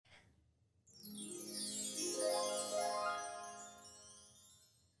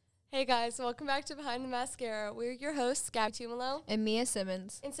Hey guys, welcome back to Behind the Mascara. We're your hosts, Gabby Tumolo And Mia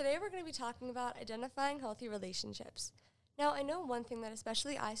Simmons. and today we're going to be talking about identifying healthy relationships. Now, I know one thing that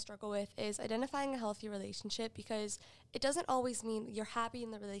especially I struggle with is identifying a healthy relationship because it doesn't always mean you're happy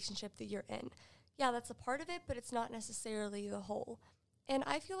in the relationship that you're in. Yeah, that's a part of it, but it's not necessarily the whole. And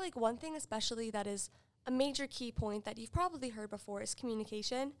I feel like one thing especially that is a major key point that you've probably heard before is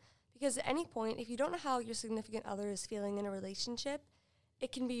communication. Because at any point, if you don't know how your significant other is feeling in a relationship,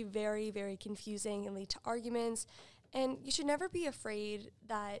 it can be very, very confusing and lead to arguments. And you should never be afraid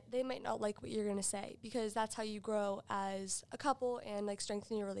that they might not like what you're going to say, because that's how you grow as a couple and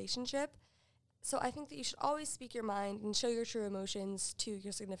strengthen your relationship. So I think that you should always speak your mind and show your true emotions to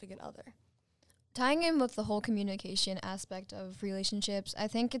your significant other. Tying in with the whole communication aspect of relationships, I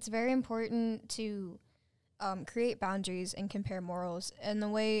think it's very important to create boundaries and compare morals in the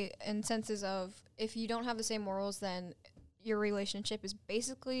way and senses of if you don't have the same morals, then your relationship is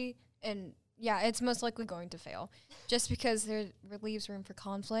basically, and yeah, it's most likely going to fail just because there leaves room for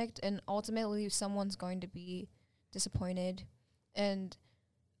conflict, and ultimately someone's going to be disappointed. And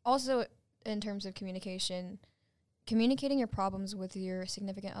also in terms of communication, communicating your problems with your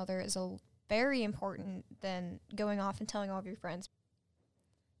significant other is very important than going off and telling all of your friends.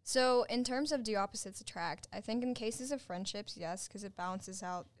 So in terms of do opposites attract, I think in cases of friendships, yes, because it balances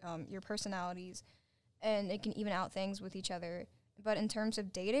out your personalities and it can even out things with each other. But in terms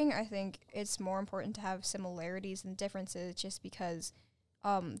of dating, I think it's more important to have similarities and differences just because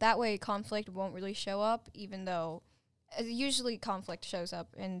that way conflict won't really show up, even though usually conflict shows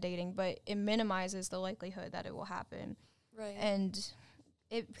up in dating, but it minimizes the likelihood that it will happen. Right. And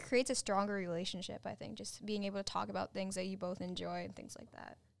it creates a stronger relationship, I think, just being able to talk about things that you both enjoy and things like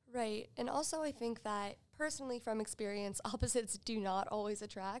that. Right. And also I think that personally from experience, opposites do not always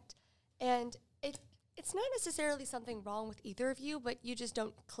attract. And it's not necessarily something wrong with either of you, but you just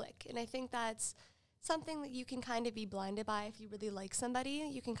don't click. And I think that's something that you can kind of be blinded by if you really like somebody.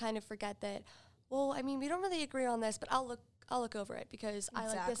 You can kind of forget that, well, I mean, we don't really agree on this, but I'll look over it because I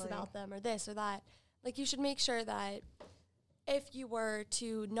like this about them or this or that. Like, you should make sure that if you were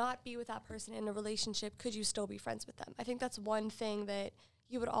to not be with that person in a relationship, could you still be friends with them? I think that's one thing that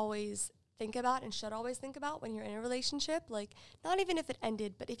you would always think about and should always think about when you're in a relationship. Like, not even if it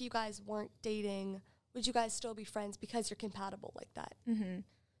ended, but if you guys weren't dating, would you guys still be friends because you're compatible like that? Mm-hmm.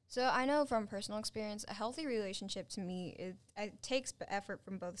 So I know from personal experience, a healthy relationship to me, it takes effort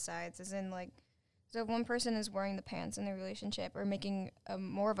from both sides, as in, like, so if one person is wearing the pants in the relationship or making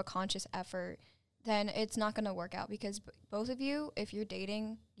more of a conscious effort, then it's not going to work out because both of you, if you're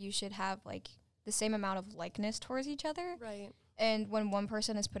dating, you should have, like, the same amount of likeness towards each other. Right. And when one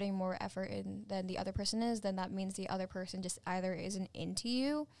person is putting more effort in than the other person is, then that means the other person just either isn't into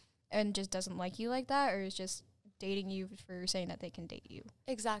you and just doesn't like you like that, or is just dating you for saying that they can date you.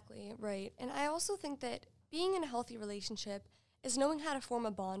 Exactly, right. And I also think that being in a healthy relationship is knowing how to form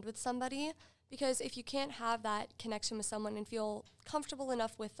a bond with somebody, because if you can't have that connection with someone and feel comfortable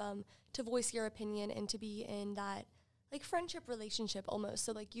enough with them to voice your opinion and to be in that, like, friendship relationship almost,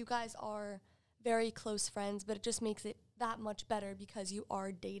 so, like, you guys are very close friends, but it just makes it that much better because you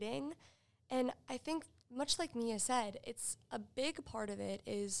are dating. And I think, much like Mia said, it's a big part of it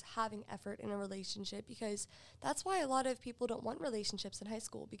is having effort in a relationship, because that's why a lot of people don't want relationships in high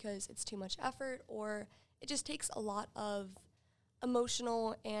school, because it's too much effort, or it just takes a lot of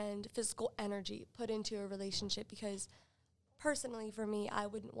emotional and physical energy put into a relationship. Because personally for me, I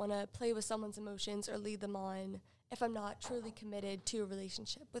wouldn't want to play with someone's emotions or lead them on if I'm not truly committed to a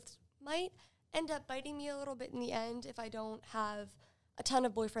relationship, which might end up biting me a little bit in the end if I don't have a ton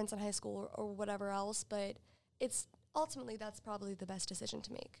of boyfriends in high school or whatever else, but it's ultimately that's probably the best decision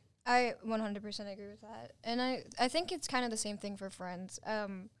to make. I 100% agree with that. And I think it's kind of the same thing for friends.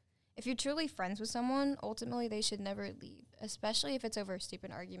 If you're truly friends with someone, ultimately they should never leave, especially if it's over a stupid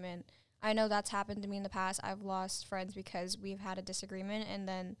argument. I know that's happened to me in the past. I've lost friends because we've had a disagreement, and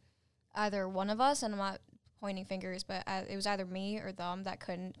then either one of us, and I'm not pointing fingers, but it was either me or them that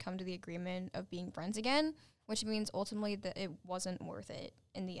couldn't come to the agreement of being friends again, which means ultimately that it wasn't worth it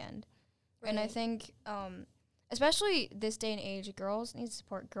in the end. Right. And I think, especially this day and age, girls need to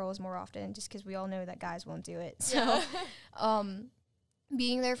support girls more often, just because we all know that guys won't do it. So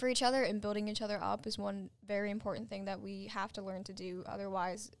being there for each other and building each other up is one very important thing that we have to learn to do.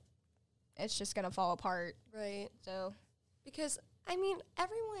 Otherwise, it's just going to fall apart. Right. So, because, I mean,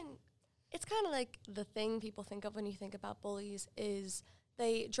 everyone, it's kind of like the thing people think of when you think about bullies is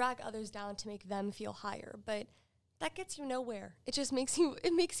they drag others down to make them feel higher, but that gets you nowhere. It just makes you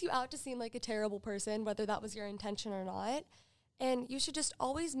out to seem like a terrible person, whether that was your intention or not. And you should just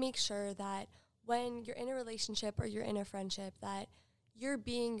always make sure that when you're in a relationship or you're in a friendship that you're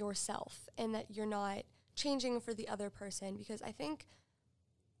being yourself and that you're not changing for the other person. Because I think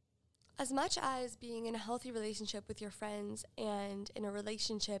as much as being in a healthy relationship with your friends and in a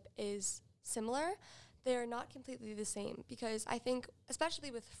relationship is similar, they're not completely the same. Because I think,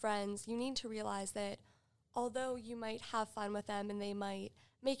 especially with friends, you need to realize that although you might have fun with them and they might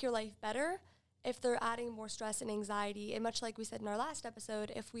make your life better, if they're adding more stress and anxiety, and much like we said in our last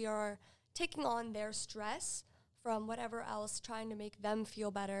episode, if we are taking on their stress from whatever else, trying to make them feel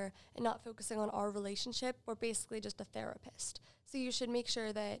better and not focusing on our relationship, we're basically just a therapist. So you should make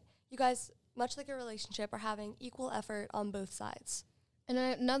sure that you guys, much like a relationship, are having equal effort on both sides. And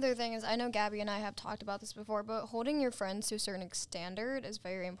another thing is, I know Gabby and I have talked about this before, but holding your friends to a certain standard is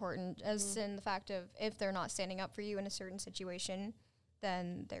very important, as in the fact of if they're not standing up for you in a certain situation,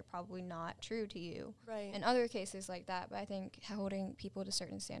 then they're probably not true to you. Right. In other cases like that, but I think holding people to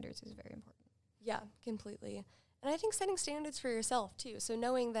certain standards is very important. Yeah, completely. And I think setting standards for yourself, too. So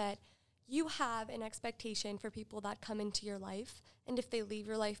knowing that you have an expectation for people that come into your life, and if they leave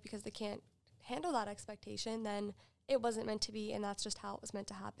your life because they can't handle that expectation, then it wasn't meant to be, and that's just how it was meant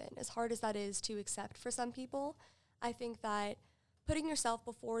to happen. As hard as that is to accept for some people, I think that putting yourself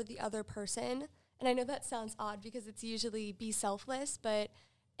before the other person, and I know that sounds odd because it's usually be selfless, but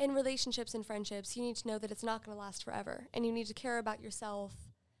in relationships and friendships, you need to know that it's not going to last forever, and you need to care about yourself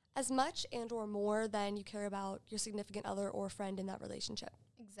as much and or more than you care about your significant other or friend in that relationship.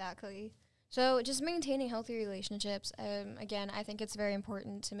 Exactly. So just maintaining healthy relationships, again, I think it's very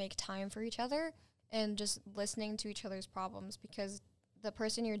important to make time for each other and just listening to each other's problems, because the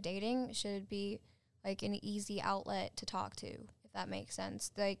person you're dating should be like an easy outlet to talk to, if that makes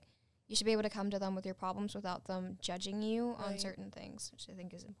sense. Like, you should be able to come to them with your problems without them judging you on certain things, which I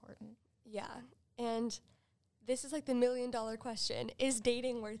think is important. Yeah. And this is like the $1 million question. Is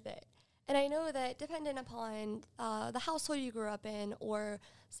dating worth it? And I know that dependent upon the household you grew up in, or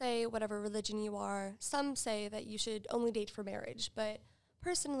say whatever religion you are, some say that you should only date for marriage. But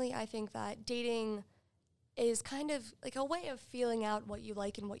personally, I think that dating is kind of like a way of feeling out what you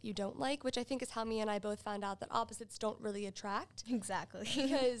like and what you don't like, which I think is how me and I both found out that opposites don't really attract. Exactly.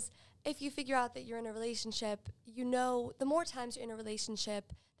 Because if you figure out that you're in a relationship, you know, the more times you're in a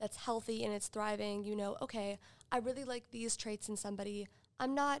relationship that's healthy and it's thriving, you know, okay, I really like these traits in somebody.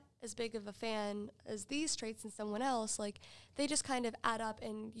 I'm not as big of a fan as these traits in someone else. Like, they just kind of add up,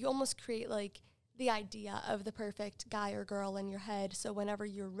 and you almost create like the idea of the perfect guy or girl in your head. So whenever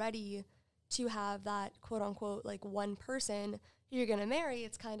you're ready to have that quote unquote like one person who you're going to marry,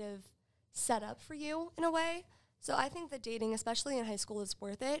 it's kind of set up for you in a way. So I think that dating, especially in high school, is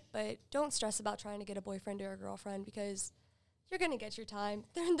worth it, but don't stress about trying to get a boyfriend or a girlfriend, because you're going to get your time.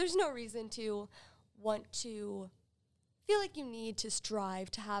 There's no reason to want to feel like you need to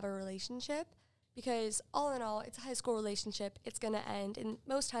strive to have a relationship, because all in all, it's a high school relationship. It's going to end, and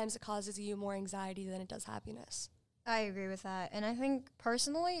most times it causes you more anxiety than it does happiness. I agree with that. And I think,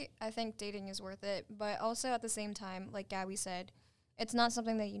 personally, I think dating is worth it. But also at the same time, like Gabby said, it's not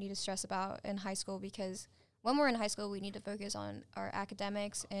something that you need to stress about in high school, because when we're in high school, we need to focus on our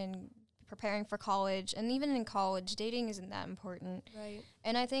academics and preparing for college. And even in college, dating isn't that important. Right.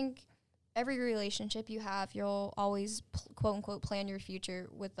 And I think every relationship you have, you'll always, quote unquote, plan your future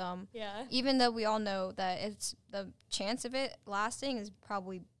with them. Yeah. Even though we all know that it's the chance of it lasting is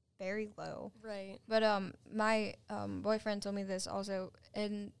probably very low. Right. But my boyfriend told me this also,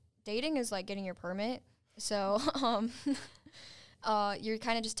 and dating is like getting your permit. So you're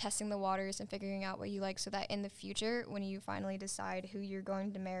kind of just testing the waters and figuring out what you like, so that in the future, when you finally decide who you're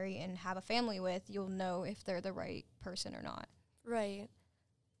going to marry and have a family with, you'll know if they're the right person or not. Right.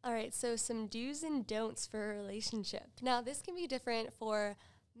 All right, so some do's and don'ts for a relationship. Now, this can be different for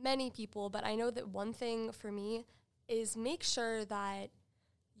many people, but I know that one thing for me is make sure that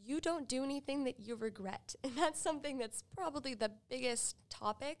you don't do anything that you regret. And that's something that's probably the biggest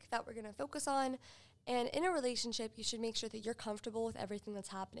topic that we're going to focus on. And in a relationship, you should make sure that you're comfortable with everything that's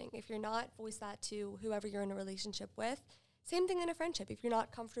happening. If you're not, voice that to whoever you're in a relationship with. Same thing in a friendship. If you're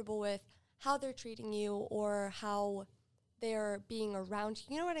not comfortable with how they're treating you or how they're being around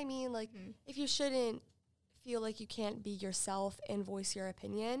you, you know what I mean? Like, if you shouldn't feel like you can't be yourself and voice your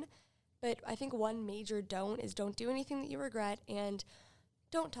opinion. But I think one major don't is don't do anything that you regret, and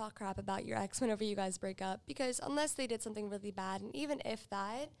don't talk crap about your ex whenever you guys break up, because unless they did something really bad, and even if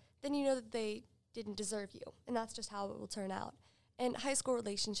that, then you know that they didn't deserve you, and that's just how it will turn out. And high school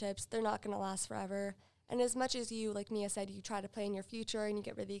relationships, they're not going to last forever. And as much as you, like Mia said, you try to plan your future and you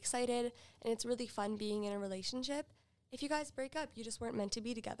get really excited, and it's really fun being in a relationship, if you guys break up, you just weren't meant to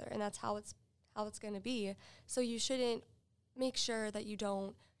be together, and that's how it's going to be. So you shouldn't, make sure that you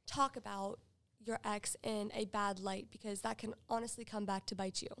don't talk about your ex in a bad light, because that can honestly come back to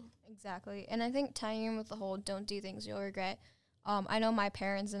bite you. Exactly. And I think tying in with the whole don't do things you'll regret, I know my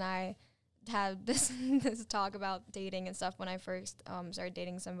parents and I had this this talk about dating and stuff when I first started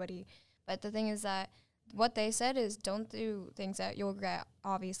dating somebody. But the thing is that what they said is don't do things that you'll regret,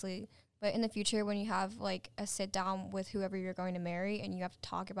 obviously. But in the future, when you have, like, a sit-down with whoever you're going to marry and you have to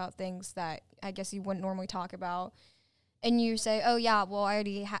talk about things that I guess you wouldn't normally talk about, and you say, oh, yeah, well, I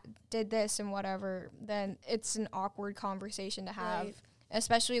already did this and whatever, then it's an awkward conversation to have. Right.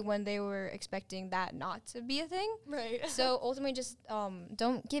 Especially when they were expecting that not to be a thing. Right. So ultimately just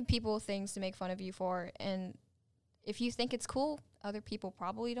don't give people things to make fun of you for. And if you think it's cool, other people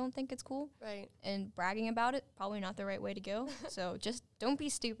probably don't think it's cool. Right. And bragging about it, probably not the right way to go. So just don't be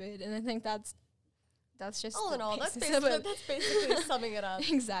stupid. And I think that's just all in all, that's basically summing it up.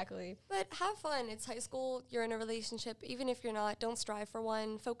 Exactly. But have fun. It's high school. You're in a relationship. Even if you're not, don't strive for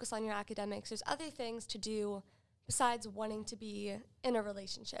one. Focus on your academics. There's other things to do besides wanting to be in a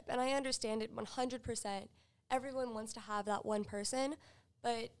relationship. And I understand it 100%. Everyone wants to have that one person,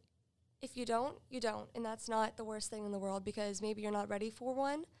 but if you don't, you don't. And that's not the worst thing in the world, because maybe you're not ready for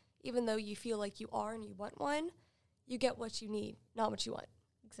one. Even though you feel like you are and you want one, you get what you need, not what you want.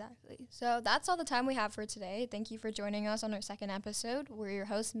 Exactly. So that's all the time we have for today. Thank you for joining us on our second episode. We're your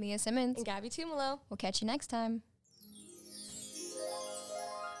hosts, Mia Simmons and Gabby Tumolo. We'll catch you next time.